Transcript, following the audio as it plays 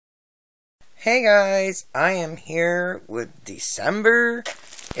Hey guys, I am here with December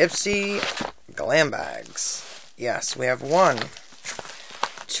Ipsy Glambags. Yes, we have 1,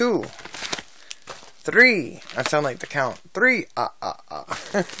 2, 3. I sound like the count. 3.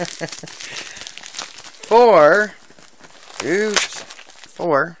 4. Oops.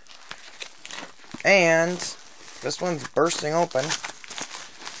 4. And this one's bursting open.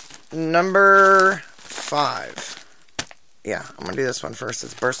 Number 5. Yeah, I'm gonna do this one first.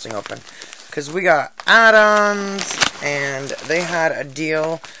 It's bursting open. Because we got Addons, and they had a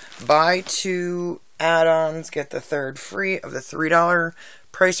deal. Buy 2 Addons, get the 3rd free of the $3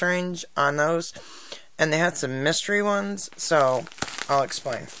 price range on those. And they had some mystery ones, so I'll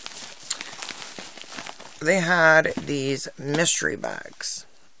explain. They had these mystery bags.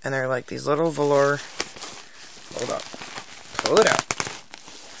 And they're like these little velour. Hold up. Pull it out.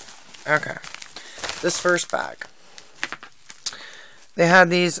 Okay. This first bag. They had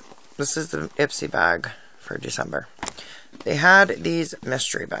these. This is the Ipsy bag for December. They had these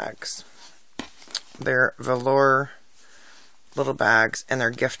mystery bags. They're velour little bags, and their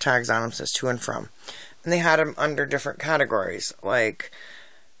gift tags on them says to and from. And they had them under different categories. Like,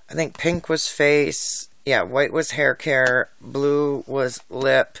 I think pink was face, yeah, white was hair care, blue was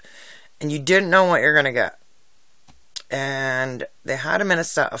lip, and you didn't know what you're going to get. And they had them in a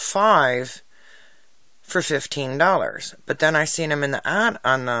set of 5 for $15, but then I seen them in the ad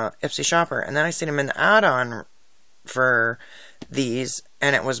on the Ipsy shopper, and then I seen them in the add-on for these,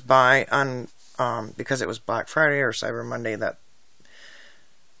 and it was buy on because it was Black Friday or Cyber Monday that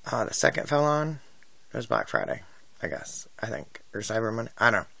the second fell on. It was Black Friday, I guess, I think, or Cyber Monday. I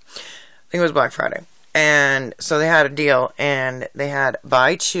don't know. I think it was Black Friday, and so they had a deal, and they had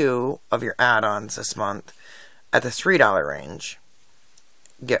buy 2 of your add-ons this month at the $3 range,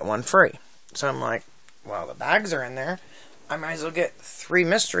 get 1 free. So I'm like, well, the bags are in there. I might as well get 3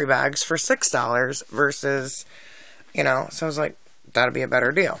 mystery bags for $6 versus, you know, so I was like, that'd be a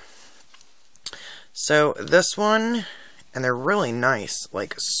better deal. So this one, and they're really nice,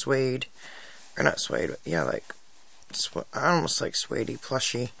 like suede, or not suede, but yeah, like, almost like suede-y,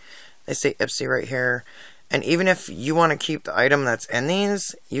 plushy. They say Ipsy right here. And even if you want to keep the item that's in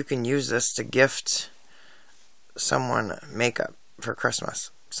these, you can use this to gift someone makeup for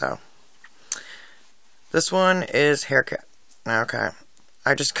Christmas. So this one is hair kit. Okay.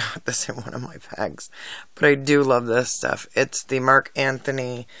 I just got this in one of my bags. But I do love this stuff. It's the Marc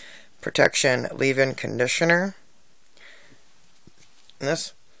Anthony Protection Leave-In Conditioner. And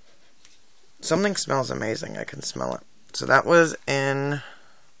this, something smells amazing. I can smell it. So that was in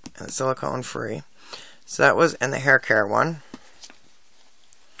silicone free. So that was in the hair care one.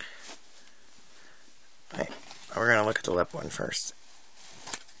 Right. We're going to look at the lip one first.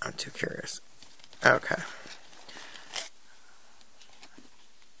 I'm too curious. Okay.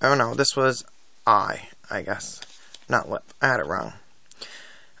 Oh no, this was eye, I guess. Not lip. I had it wrong.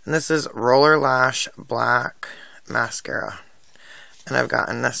 And this is Roller Lash Black Mascara. And I've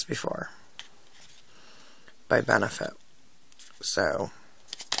gotten this before. By Benefit. So.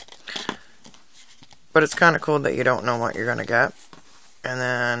 But it's kind of cool that you don't know what you're going to get. And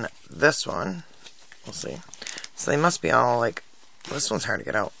then this one. We'll see. So they must be all like. This one's hard to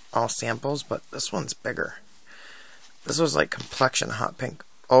get out. All samples, but this one's bigger. This was like complexion hot pink.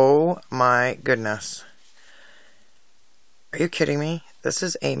 Oh my goodness. Are you kidding me? This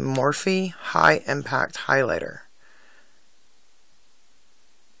is a Morphe High Impact Highlighter.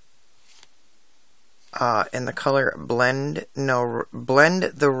 In the color Blend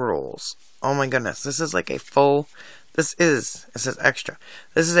the Rules. Oh my goodness. This is like a full, it says extra.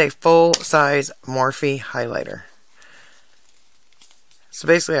 This is a full size Morphe highlighter. So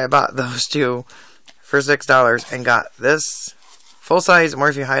basically, I bought those 2 for $6 and got this full-size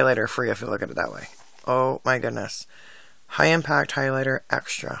Morphe highlighter free, if you look at it that way. Oh my goodness. High-impact highlighter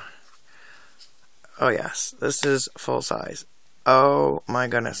extra. Oh yes, this is full-size. Oh my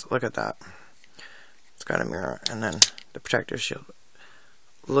goodness, look at that. It's got a mirror and then the protective shield.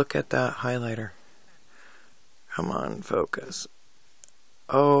 Look at that highlighter. Come on, focus.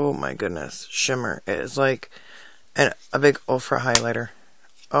 Oh my goodness, shimmer. It is like a big ultra highlighter.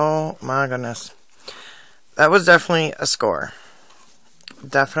 Oh my goodness. That was definitely a score.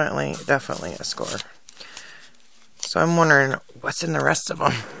 Definitely a score. So I'm wondering what's in the rest of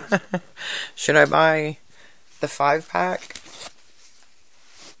them. Should I buy the 5-pack?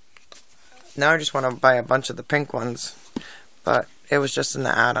 Now I just want to buy a bunch of the pink ones. But it was just in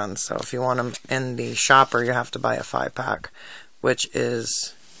the add-ons. So if you want them in the shopper, you have to buy a 5-pack. Which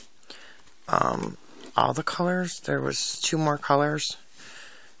is all the colors. There was 2 more colors.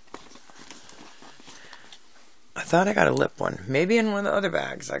 I thought I got a lip one. Maybe in one of the other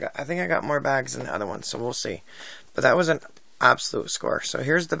bags. I think I got more bags than the other ones, so we'll see. But that was an absolute score. So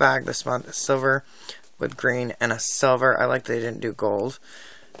here's the bag this month. It's silver with green and a silver. I like that they didn't do gold.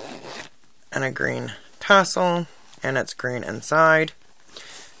 And a green tassel. And it's green inside.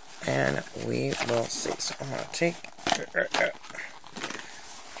 And we will see. So I'm going to take...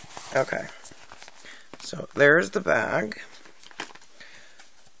 Okay. So there's the bag.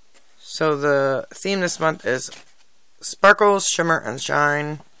 So the theme this month is Sparkles, Shimmer, and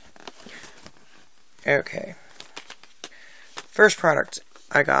Shine. Okay. First product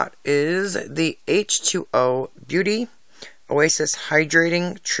I got is the H2O Beauty Oasis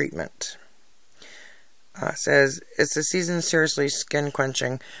Hydrating Treatment. It says, it's the season, seriously skin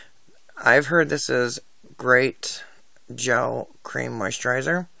quenching. I've heard this is great gel cream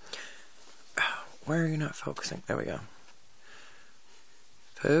moisturizer. Why are you not focusing? There we go.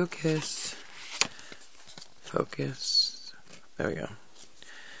 Focus. Focus. There we go.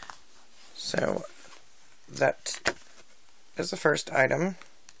 So, that is the first item.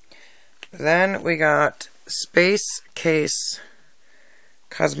 Then we got Space Case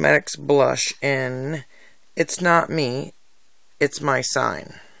Cosmetics Blush in It's Not Me, It's My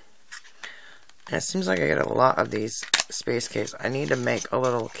Sign. And it seems like I get a lot of these Space Case. I need to make a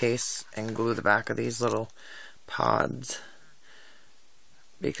little case and glue the back of these little pods,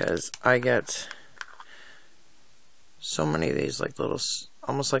 because I get so many of these, like little,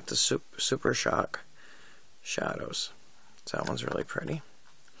 almost like the Super Shock shadows. So that one's really pretty.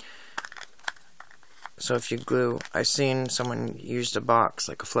 So if you glue, I've seen someone used a box,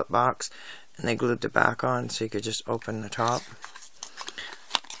 like a flip box, and they glued the back on so you could just open the top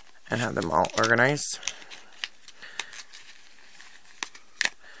and have them all organized.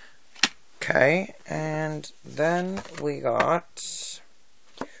 Okay, and then we got,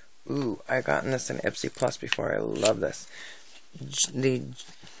 ooh, I've gotten this in Ipsy Plus before. I love this. The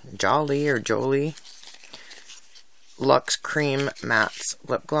Jolie Luxe Cream Mattes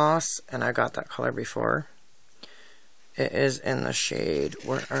Lip Gloss, and I got that color before. It is in the shade,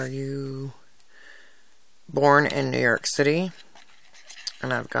 where are you? Born in New York City.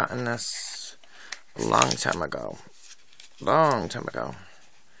 And I've gotten this a long time ago. Long time ago.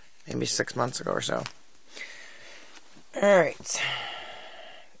 Maybe 6 months ago or so. Alright.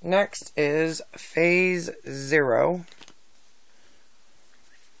 Next is Phase Zero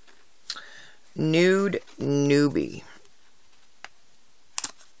Nude Newbie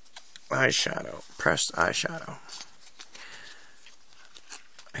eyeshadow, pressed eyeshadow.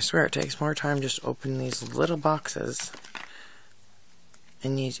 I swear it takes more time just opening these little boxes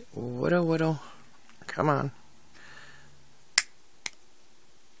and these whittle. Come on.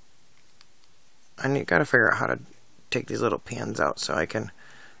 Gotta figure out how to take these little pans out so I can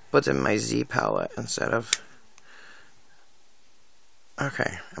put them in my Z palette instead of...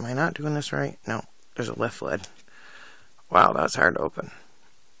 Okay, am I not doing this right? No, there's a lift lid. Wow, that's hard to open.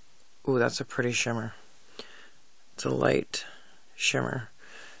 Ooh, that's a pretty shimmer. It's a light shimmer.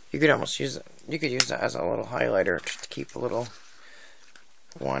 You could almost use it. You could use that as a little highlighter to keep a little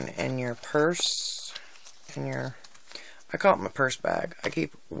one in your purse. I call it my purse bag. I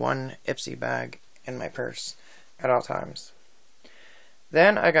keep one Ipsy bag in my purse at all times.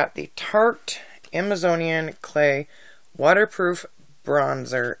 Then I got the Tarte Amazonian Clay Waterproof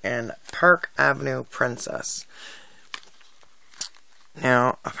Bronzer in Park Avenue Princess.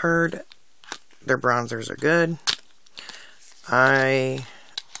 Now, I've heard their bronzers are good.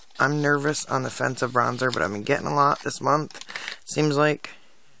 I'm nervous on the fence of bronzer, but I've been getting a lot this month. Seems like...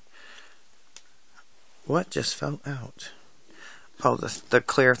 What just fell out? Oh, the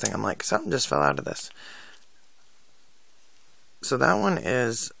clear thing. I'm like, something just fell out of this. So that one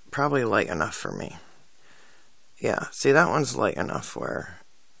is probably light enough for me. Yeah, see, that one's light enough where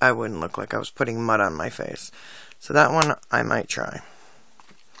I wouldn't look like I was putting mud on my face. So that one I might try.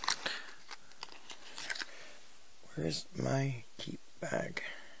 Where's my keep bag?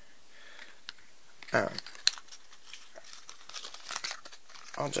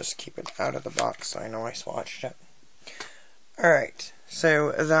 I'll just keep it out of the box so I know I swatched it. Alright,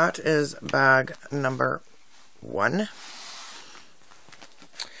 so that is bag number 1.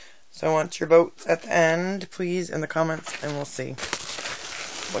 So I want your votes at the end, please, in the comments, and we'll see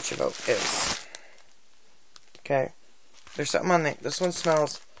what your vote is. Okay, there's something on there. This one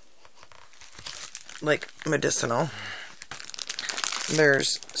smells like medicinal.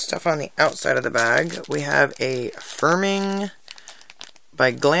 There's stuff on the outside of the bag. We have a firming, by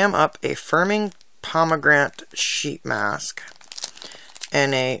Glam Up, a firming pomegranate sheet mask.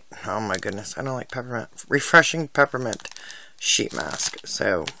 And a, oh my goodness, I don't like peppermint, refreshing peppermint sheet mask.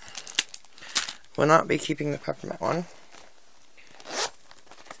 So, will not be keeping the peppermint one.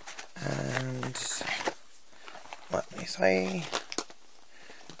 And let me see.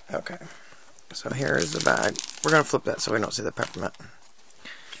 Okay. So here's the bag. We're going to flip that so we don't see the peppermint.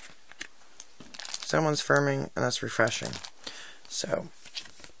 Someone's firming, and that's refreshing. So,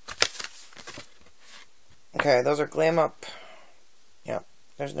 okay, those are Glam Up. Yep,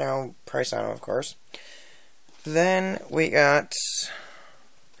 there's no price on them, of course. Then we got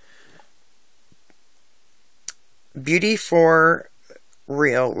Beauty for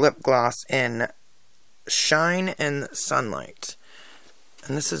Real lip gloss in Shine and Sunlight.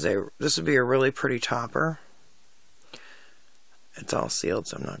 And this would be a really pretty topper. It's all sealed,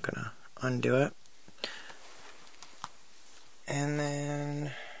 so I'm not gonna undo it. And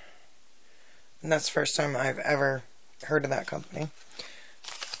then, that's the first time I've ever heard of that company.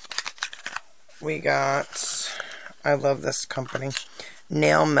 We got, I love this company,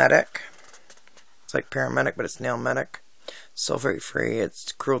 Nail Medic. It's like paramedic, but it's Nail Medic. Sulfate free,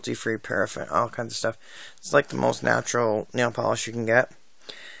 it's cruelty free, paraffin, all kinds of stuff. It's like the most natural nail polish you can get.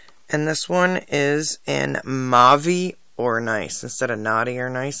 And this one is in Mauve or Nice. Instead of naughty or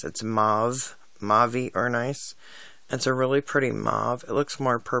nice, it's mauve or nice. It's a really pretty mauve. It looks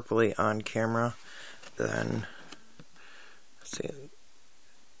more purpley on camera than, let's see,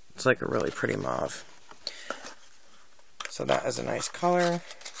 it's like a really pretty mauve. So that is a nice color.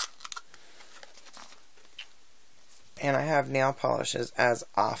 And I have nail polishes as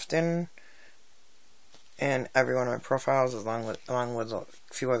often in every one of my profiles, along with a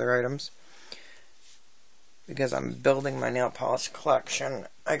few other items, because I'm building my nail polish collection.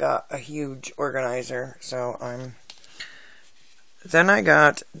 I got a huge organizer, so Then I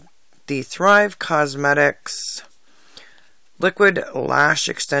got the Thrive Cosmetics Liquid Lash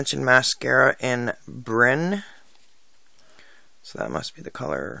Extension Mascara in Bryn. So that must be the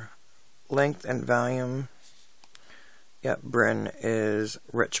color. Length and volume. Yep, Bryn is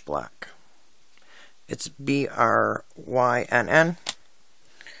Rich Black. It's BRYNN.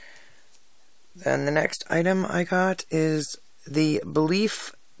 Then the next item I got is the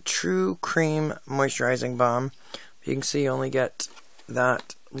Belief True Cream Moisturizing Balm. You can see you only get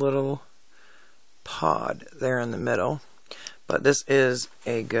that little pod there in the middle. But this is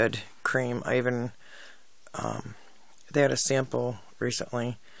a good cream. I even, they had a sample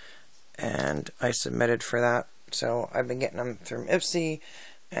recently, and I submitted for that. So I've been getting them through Ipsy,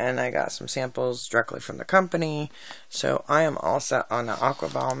 and I got some samples directly from the company. So I am all set on the Aqua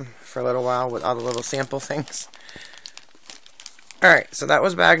Balm for a little while with all the little sample things. Alright, so that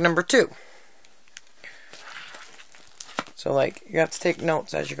was bag number 2. So, like, you have to take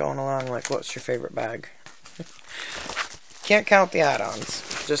notes as you're going along, like, what's your favorite bag? Can't count the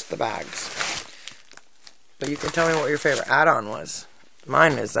add-ons, just the bags. But you can tell me what your favorite add-on was.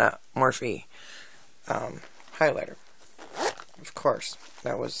 Mine is that Morphe highlighter. Of course.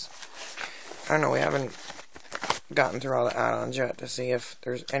 That was, I don't know, we haven't gotten through all the add-ons yet to see if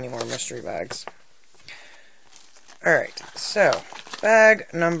there's any more mystery bags. Alright, so, bag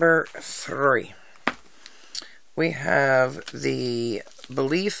number 3. We have the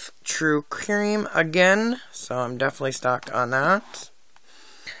Belief True Cream again, so I'm definitely stocked on that.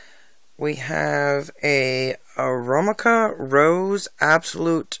 We have a Aromaca Rose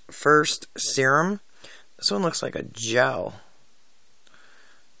Absolute First Serum. This one looks like a gel.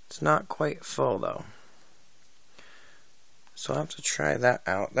 It's not quite full though. So I'll have to try that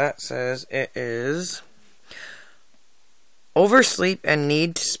out. That says it is oversleep and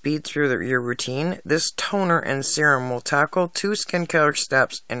need to speed through your routine. This toner and serum will tackle 2 skincare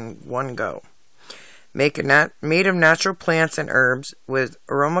steps in one go. Made of natural plants and herbs with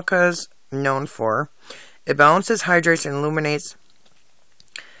Aromaca's known for. It balances, hydrates, and illuminates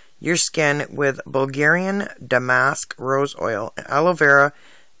your skin with Bulgarian damask rose oil, aloe vera,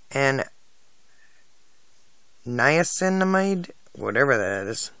 and niacinamide, whatever that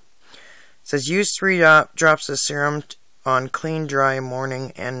is. It says use 3 drops of serum on clean, dry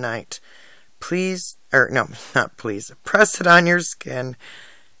morning and night. Please, or no, not please. Press it on your skin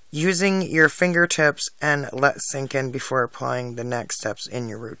using your fingertips and let sink in before applying the next steps in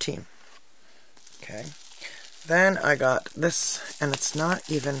your routine. Okay. Then I got this, and it's not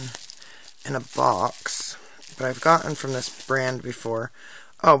even in a box, but I've gotten from this brand before.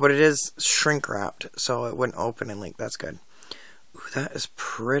 Oh, but it is shrink wrapped, so it wouldn't open and leak. That's good. Ooh, that is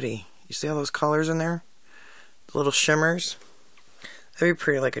pretty. You see all those colors in there? The little shimmers. That'd be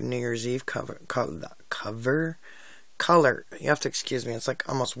pretty, like a New Year's Eve color. You have to excuse me. It's like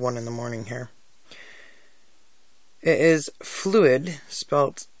almost 1 in the morning here. It is Fluid,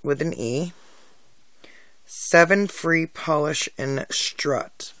 spelt with an E. 7 free polish and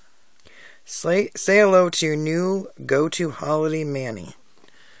strut. Say hello to your new go-to holiday mani.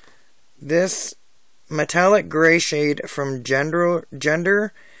 This metallic gray shade from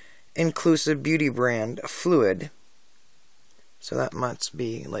gender inclusive beauty brand Fluid. So that must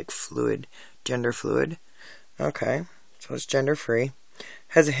be like fluid, gender fluid. Okay, so it's gender free.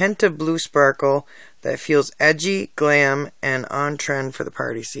 Has a hint of blue sparkle that feels edgy, glam, and on trend for the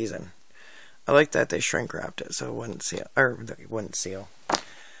party season. I like that they shrink wrapped it so it wouldn't seal, or it wouldn't seal.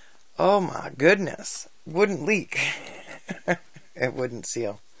 Oh my goodness, wouldn't leak. It wouldn't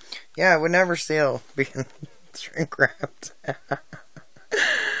seal. Yeah, it would never seal being shrink wrapped.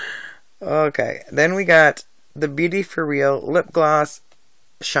 Okay, then we got the Beauty for Real Lip Gloss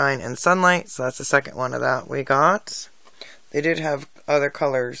Shine and Sunlight. So that's the second one of that we got. They did have other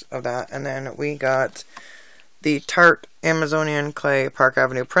colors of that. And then we got the Tarte Amazonian Clay Park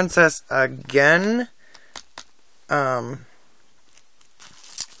Avenue Princess again. The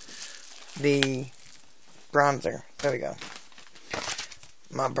bronzer. There we go.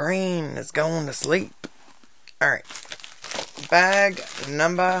 My brain is going to sleep. Alright. Bag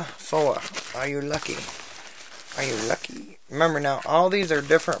number 4. Are you lucky? Are you lucky? Remember now, all these are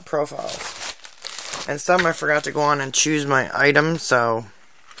different profiles. And some I forgot to go on and choose my item, so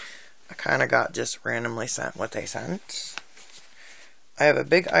I kind of got just randomly sent what they sent. I have a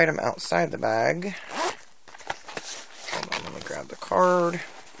big item outside the bag. Hold on, let me grab the card.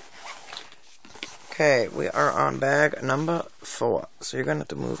 Okay, we are on bag number 4. So you're going to have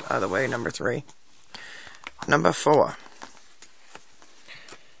to move out of the way, number 3. Number 4.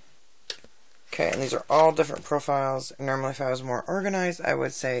 Okay, and these are all different profiles. Normally, if I was more organized, I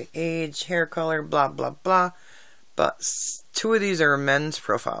would say age, hair color, blah, blah, blah. But 2 of these are men's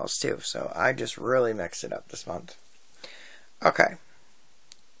profiles, too. So I just really mixed it up this month. Okay.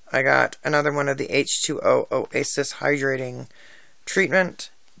 I got another one of the H2O Oasis Hydrating Treatment.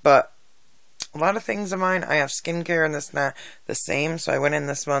 But a lot of things of mine, I have skincare and this and that the same. So I went in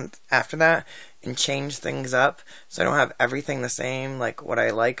this month after that and changed things up. So I don't have everything the same, like what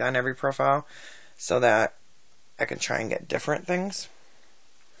I like on every profile. So that I can try and get different things.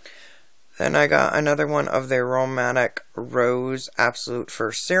 Then I got another one of their Aromatic Rose Absolute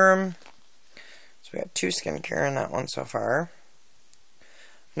First Serum. So we got 2 skincare in that one so far.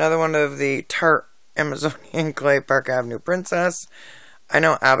 Another one of the Tarte Amazonian Clay Park Avenue Princess. I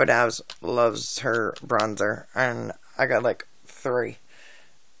know Addons loves her bronzer, and I got like 3.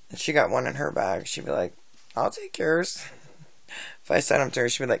 And she got 1 in her bag. She'd be like, I'll take yours. If I sent them to her,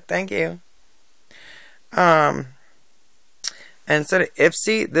 she'd be like, thank you. And instead of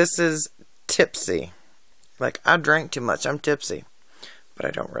Ipsy, this is Tipsy. Like, I drank too much. I'm tipsy. But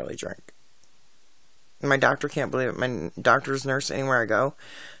I don't really drink. My doctor can't believe it. My doctor's nurse, anywhere I go,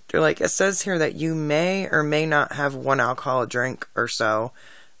 they're like, it says here that you may or may not have 1 alcoholic drink or so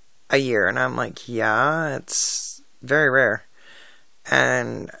a year. And I'm like, yeah, it's very rare.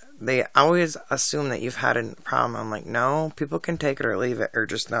 And they always assume that you've had a problem. I'm like, no, people can take it or leave it or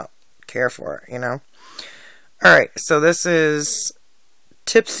just not care for it, you know? Alright, so this is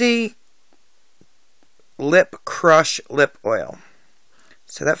Tipsy Lip Crush Lip Oil.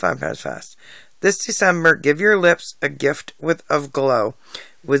 Say that 5 times fast. This December, give your lips a gift of glow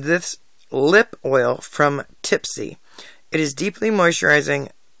with this lip oil from Tipsy. It is deeply moisturizing,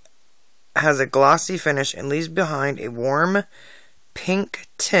 has a glossy finish, and leaves behind a warm pink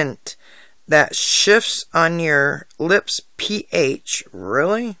tint that shifts on your lips' pH.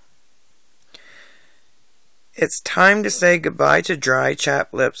 Really? It's time to say goodbye to dry,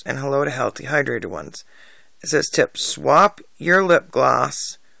 chapped lips and hello to healthy, hydrated ones. It says tip, swap your lip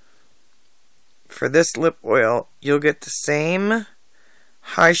gloss for this lip oil. You'll get the same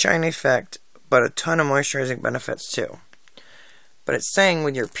high shine effect, but a ton of moisturizing benefits too. But it's saying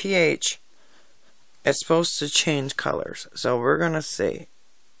with your pH, it's supposed to change colors. So we're going to see.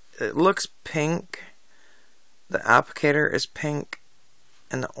 It looks pink. The applicator is pink.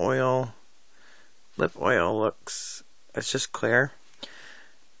 And the oil, lip oil looks, it's just clear.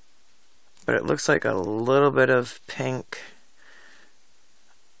 But it looks like a little bit of pink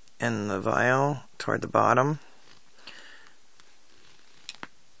in the vial toward the bottom.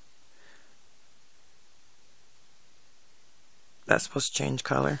 That's supposed to change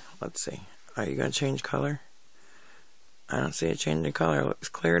color. Let's see. Are you going to change color? I don't see it changing color. It looks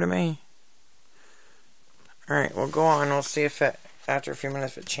clear to me. Alright, we'll go on. We'll see if it, after a few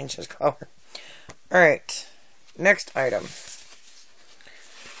minutes, if it changes color. Alright. Next item.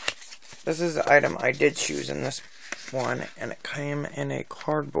 This is the item I did choose in this one, and it came in a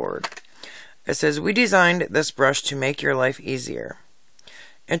cardboard. It says, we designed this brush to make your life easier.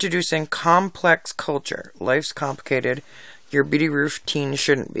 Introducing Complex Culture. Life's complicated. Your beauty routine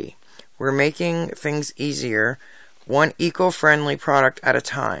shouldn't be. We're making things easier, one eco-friendly product at a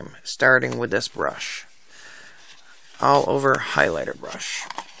time, starting with this brush. All over highlighter brush.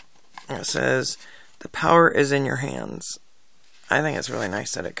 And it says, the power is in your hands. I think it's really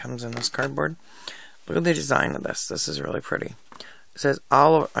nice that it comes in this cardboard. Look at the design of this. This is really pretty. It says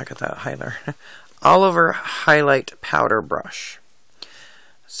all over, I got that highlighter. All over highlight powder brush.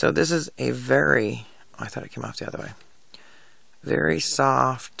 So this is a very, oh, I thought it came off the other way. Very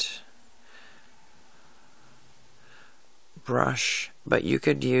soft brush, but you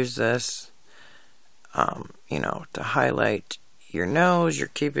could use this, you know, to highlight your nose, your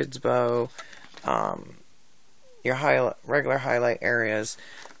cupid's bow, your regular highlight areas.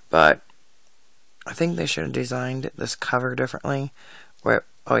 But I think they should have designed this cover differently. Where,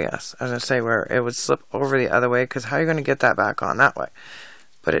 oh yes, I was going to say where it would slip over the other way, because how are you going to get that back on that way?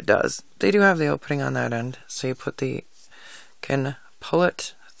 But it does. They do have the opening on that end, so you can pull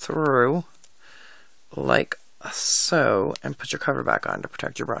it through like so and put your cover back on to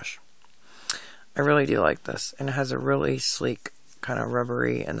protect your brush. I really do like this, and it has a really sleek kind of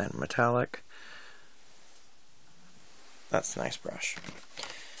rubbery and then metallic. That's a nice brush.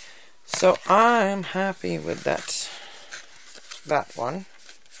 So I'm happy with that one.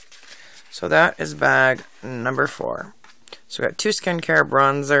 So that is bag number 4. So we got 2 skincare,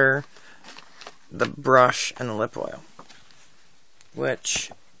 bronzer, the brush, and the lip oil, which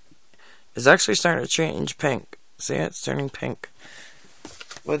is actually starting to change pink. See, it's turning pink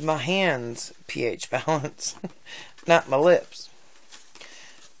with my hands pH balance, not my lips.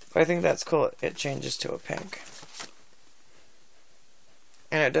 But I think that's cool. It changes to a pink.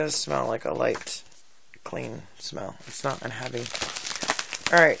 And it does smell like a light, clean smell. It's not unheavy.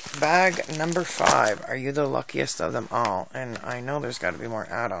 Alright, bag number 5. Are you the luckiest of them all? And I know there's got to be more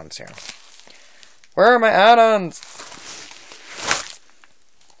add-ons here. Where are my add-ons?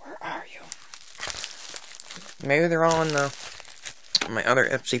 Where are you? Maybe they're all in my other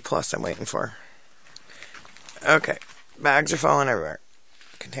Ipsy Plus I'm waiting for. Okay, bags are falling everywhere.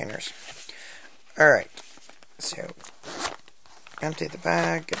 Containers. Alright, so empty the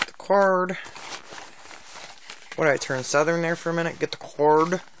bag, get the cord. What did I turn southern there for a minute? Get the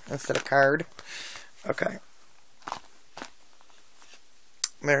cord instead of card. Okay.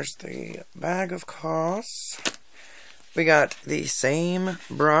 There's the bag of costs. We got the same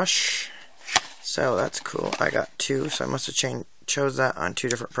brush. So that's cool. I got 2, so I must have chose that on 2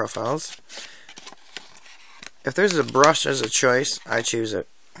 different profiles. If there's a brush as a choice, I choose it.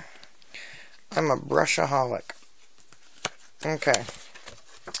 I'm a brushaholic. Okay.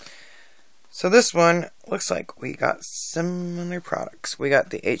 So this one looks like we got similar products. We got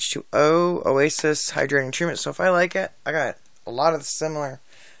the H2O Oasis Hydrating Treatment. So if I like it, I got a lot of similar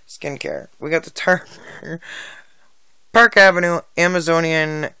skincare. We got the Park Avenue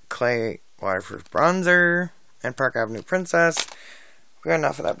Amazonian Clay Waterproof Bronzer and Park Avenue Princess. We got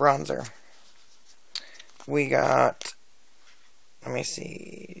enough of that bronzer. We got, let me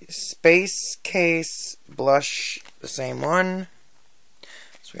see, Space Case Blush, the same one.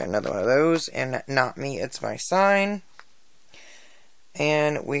 So we got another one of those, and Not Me, It's My Sign.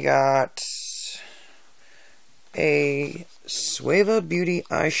 And we got a Sueva Beauty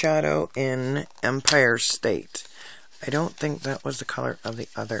eyeshadow in Empire State. I don't think that was the color of the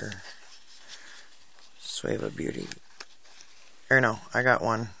other Sueva Beauty. Or no, I got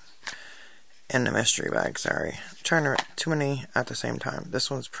one in the mystery bag, sorry. I'm trying to too many at the same time.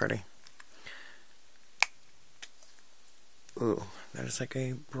 This one's pretty. Ooh, that is like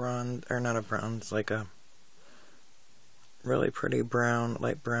a bronze, or not a bronze, like a really pretty brown,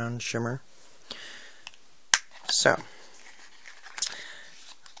 light brown shimmer. So,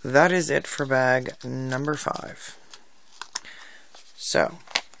 that is it for bag number 5. So,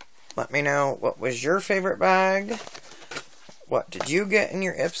 let me know what was your favorite bag. What did you get in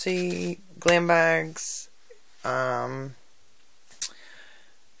your Ipsy Glambags? And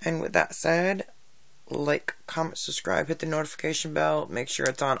with that said, like, comment, subscribe, hit the notification bell, make sure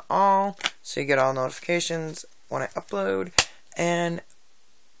it's on all so you get all notifications when I upload, and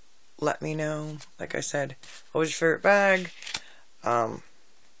let me know, like I said, what was your favorite bag?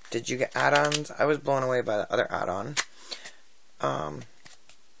 Did you get add-ons? I was blown away by the other add-on.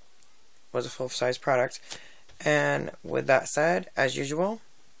 Was a full-size product. And with that said, as usual,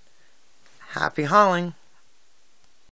 happy hauling!